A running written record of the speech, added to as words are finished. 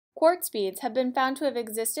Quartz beads have been found to have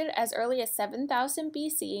existed as early as 7000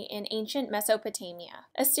 BC in ancient Mesopotamia.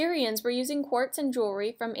 Assyrians were using quartz in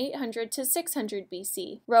jewelry from 800 to 600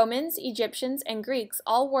 BC. Romans, Egyptians, and Greeks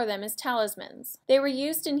all wore them as talismans. They were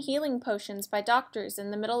used in healing potions by doctors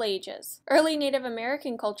in the Middle Ages. Early Native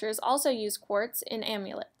American cultures also used quartz in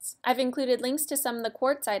amulets. I've included links to some of the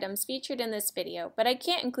quartz items featured in this video, but I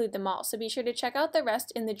can't include them all, so be sure to check out the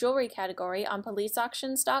rest in the jewelry category on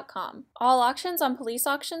PoliceAuctions.com. All auctions on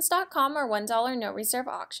PoliceAuctions.com are $1 no reserve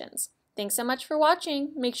auctions. Thanks so much for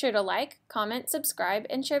watching. Make sure to like, comment, subscribe,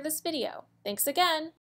 and share this video. Thanks again!